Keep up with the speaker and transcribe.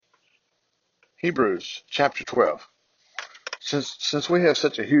Hebrews chapter 12. Since we have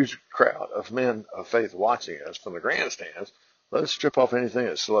such a huge crowd of men of faith watching us from the grandstands, let us strip off anything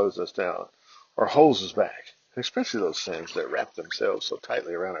that slows us down or holds us back, especially those sins that wrap themselves so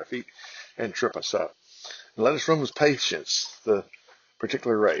tightly around our feet and trip us up. And let us run with patience the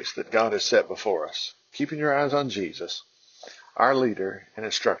particular race that God has set before us, keeping your eyes on Jesus, our leader and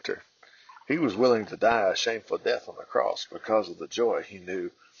instructor. He was willing to die a shameful death on the cross because of the joy he knew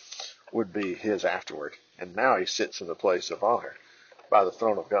would be his afterward. And now he sits in the place of honor by the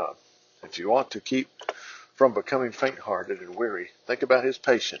throne of God. If you want to keep from becoming faint-hearted and weary, think about his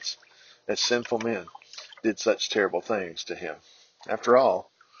patience as sinful men did such terrible things to him. After all,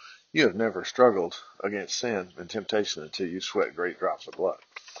 you have never struggled against sin and temptation until you sweat great drops of blood.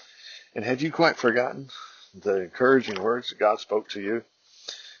 And had you quite forgotten the encouraging words that God spoke to you,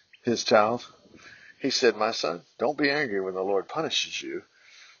 his child? He said, "My son, don't be angry when the Lord punishes you.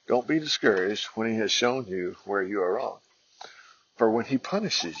 Don't be discouraged when he has shown you where you are wrong. For when he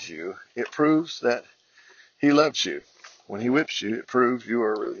punishes you, it proves that he loves you. When he whips you, it proves you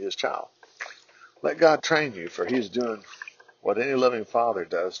are really his child. Let God train you, for he is doing what any loving father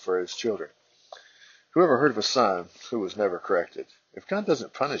does for his children. Who ever heard of a son who was never corrected? If God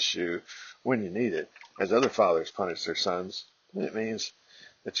doesn't punish you when you need it, as other fathers punish their sons, then it means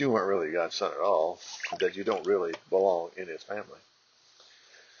that you weren't really God's son at all, that you don't really belong in his family.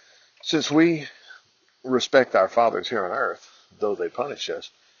 Since we respect our fathers here on earth, though they punish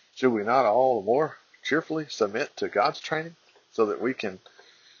us, should we not all the more cheerfully submit to God's training so that we can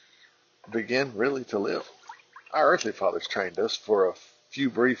begin really to live? Our earthly fathers trained us for a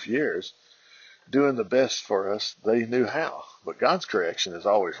few brief years, doing the best for us they knew how. But God's correction is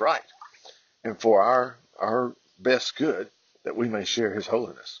always right, and for our best good, that we may share his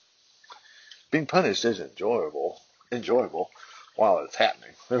holiness. Being punished is enjoyable while it's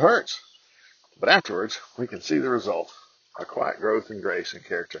happening. It hurts. But afterwards, we can see the result, a quiet growth in grace and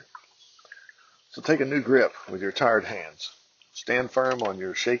character. So take a new grip with your tired hands. Stand firm on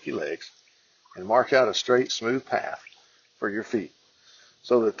your shaky legs and mark out a straight, smooth path for your feet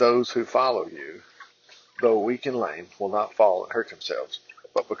so that those who follow you, though weak and lame, will not fall and hurt themselves,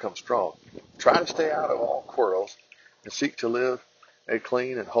 but become strong. Try to stay out of all quarrels and seek to live a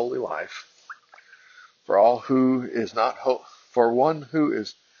clean and holy life. For one who is not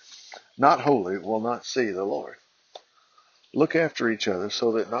holy will not see the Lord. Look after each other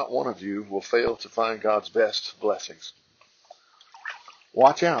so that not one of you will fail to find God's best blessings.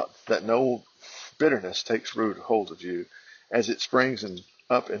 Watch out that no bitterness takes root hold of you as it springs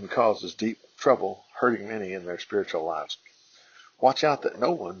up and causes deep trouble, hurting many in their spiritual lives. Watch out that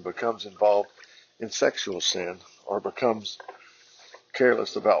no one becomes involved in sexual sin or becomes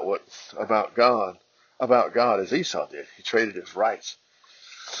careless about God as Esau did. He traded his rights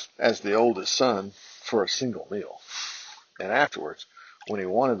as the oldest son for a single meal. And afterwards, when he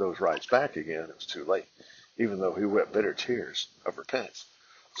wanted those rights back again, it was too late, even though he wept bitter tears of repentance.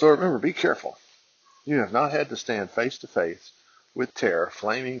 So remember, be careful. You have not had to stand face to face with terror,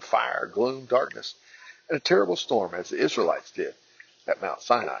 flaming fire, gloom, darkness, and a terrible storm as the Israelites did at Mount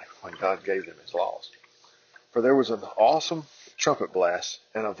Sinai when God gave them his laws. For there was an awesome trumpet blast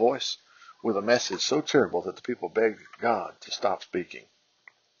and a voice with a message so terrible that the people begged God to stop speaking.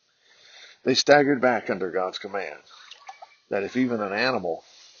 They staggered back under God's command that if even an animal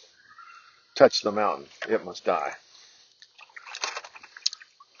touched the mountain, it must die.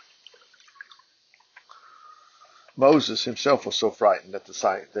 Moses himself was so frightened at the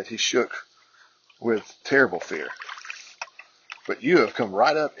sight that he shook with terrible fear. But you have come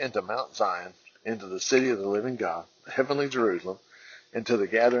right up into Mount Zion, into the city of the living God, the heavenly Jerusalem, into the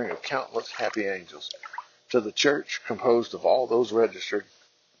gathering of countless happy angels, to the church composed of all those registered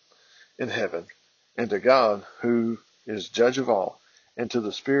in heaven, and to God who is judge of all, and to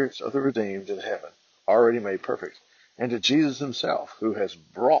the spirits of the redeemed in heaven, already made perfect, and to Jesus himself, who has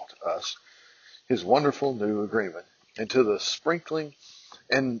brought us his wonderful new agreement, and to the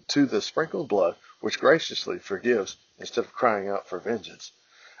sprinkled blood which graciously forgives instead of crying out for vengeance,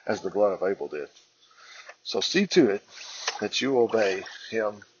 as the blood of Abel did. So see to it that you obey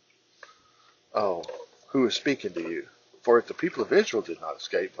him, who is speaking to you. For if the people of Israel did not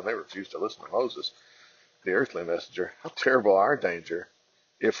escape when they refused to listen to Moses, the earthly messenger, how terrible our danger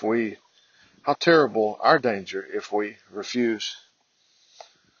if we refuse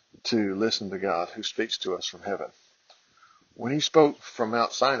to listen to God who speaks to us from heaven. When he spoke from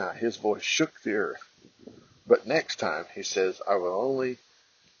Mount Sinai, his voice shook the earth. But next time, he says, I will only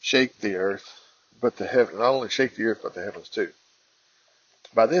shake the earth, but the heavens too.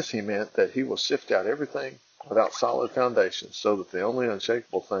 By this he meant that he will sift out everything without solid foundation, so that the only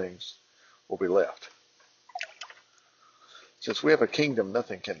unshakable things will be left. Since we have a kingdom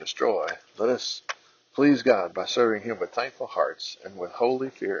nothing can destroy, let us please God by serving him with thankful hearts and with holy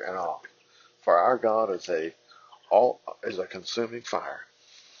fear and awe. For our God is a consuming fire,